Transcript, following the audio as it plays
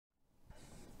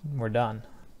we're done,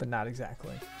 but not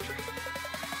exactly.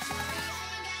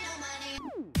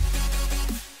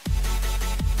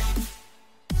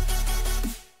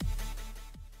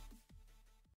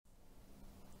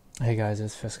 Hey guys,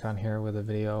 it's Fiscon here with a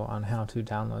video on how to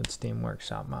download Steam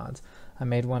Workshop Mods. I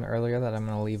made one earlier that I'm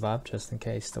going to leave up just in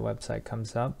case the website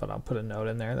comes up, but I'll put a note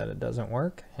in there that it doesn't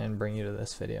work and bring you to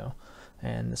this video.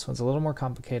 And this one's a little more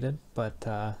complicated, but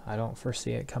I don't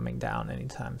foresee it coming down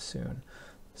anytime soon.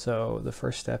 So the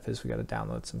first step is we got to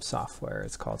download some software.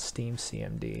 It's called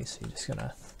SteamCMD. So you're just going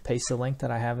to paste the link that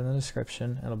I have in the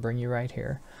description. It'll bring you right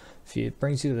here. If it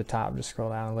brings you to the top, just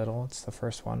scroll down a little. It's the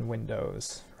first one,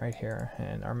 Windows, right here.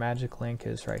 And our magic link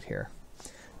is right here.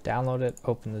 Download it,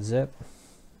 open the zip,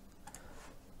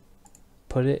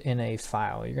 put it in a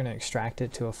file. You're going to extract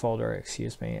it to a folder,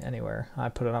 anywhere. I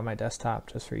put it on my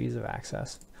desktop just for ease of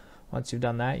access. Once you've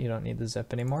done that, you don't need the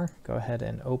zip anymore. Go ahead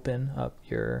and open up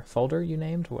your folder you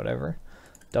named, whatever.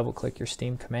 Double click your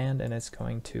Steam command and it's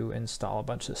going to install a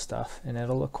bunch of stuff. And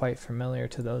it'll look quite familiar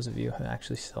to those of you who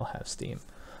actually still have Steam.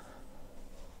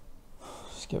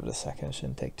 Just give it a second, it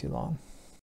shouldn't take too long.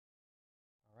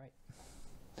 Alright.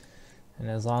 And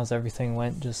as long as everything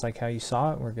went just like how you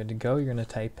saw it, we're good to go. You're going to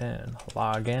type in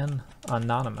login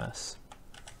anonymous.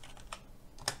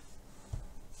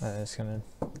 It's going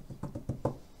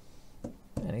to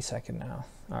any second now.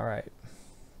 Alright.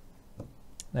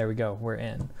 There we go, we're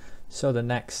in. So the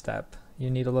next step,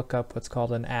 you need to look up what's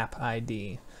called an app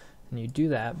ID. And you do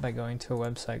that by going to a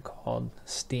website called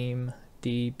steamdb.info.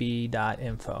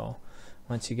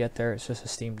 Once you get there, it's just a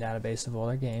Steam database of all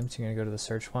their games. You're going to go to the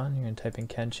search one. You're going to type in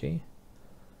Kenshi,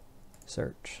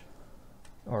 search,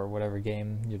 or whatever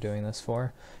game you're doing this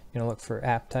for. You're going to look for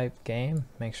app type game,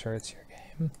 make sure it's your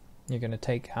game. You're going to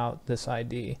take out this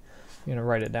ID. You're going to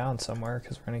write it down somewhere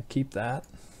because we're going to keep that.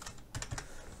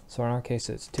 So in our case,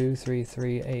 it's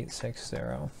 233860.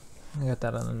 I got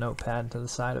that on a notepad to the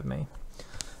side of me.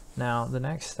 Now, the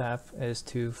next step is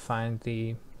to find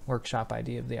the workshop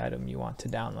ID of the item you want to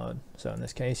download. So in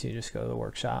this case, you just go to the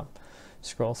workshop,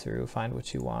 scroll through, find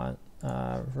what you want,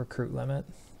 recruit limit,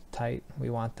 tight, we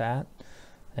want that.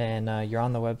 And you're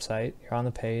on the website, you're on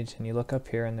the page, and you look up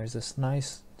here and there's this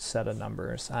nice set of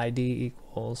numbers. ID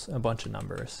equals a bunch of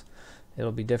numbers.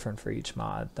 It'll be different for each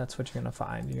mod. That's what you're going to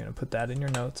find. You're going to put that in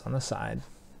your notes on the side.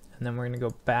 And then we're going to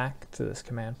go back to this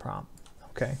command prompt.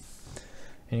 Okay.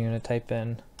 And you're going to type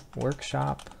in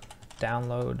workshop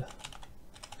download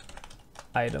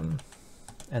item,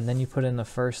 and then you put in the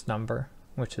first number,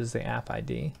 which is the app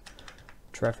ID,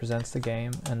 which represents the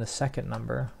game, and the second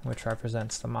number, which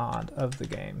represents the mod of the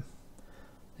game.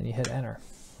 Then you hit enter.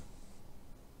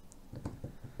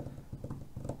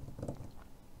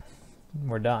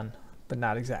 We're done, but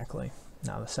not exactly.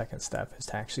 Now the second step is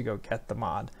to actually go get the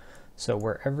mod. So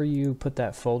wherever you put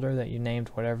that folder that you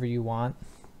named whatever you want,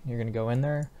 you're going to go in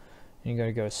there, and you're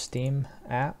going to go Steam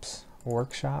Apps,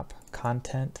 Workshop,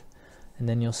 Content, and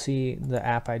then you'll see the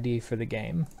app ID for the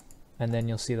game, and then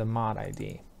you'll see the mod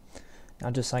ID.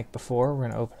 Now just like before, we're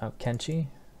going to open up Kenshi,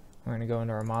 we're going to go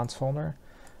into our mods folder,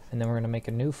 and then we're going to make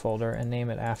a new folder and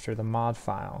name it after the mod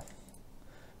file.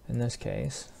 In this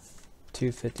case,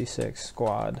 256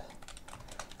 squad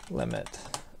limit,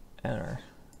 enter.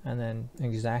 And then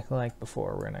exactly like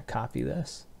before, we're going to copy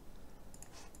this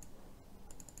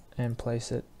and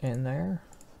place it in there.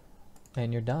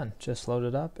 And you're done. Just load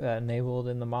it up, enabled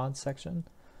in the mods section,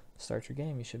 start your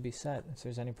game. You should be set. If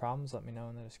there's any problems, let me know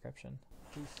in the description.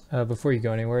 Before you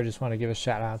go anywhere, I just want to give a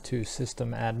shout out to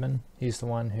System Admin. He's the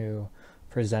one who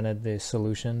presented the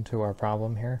solution to our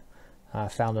problem here.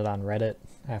 Found it on Reddit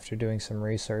after doing some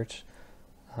research.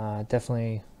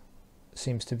 Definitely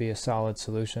seems to be a solid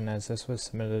solution, as this was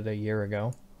submitted a year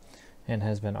ago and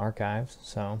has been archived.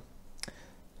 So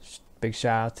big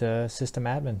shout out to System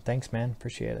Admin. Thanks, man.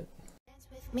 Appreciate it.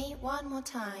 Me one more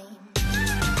time.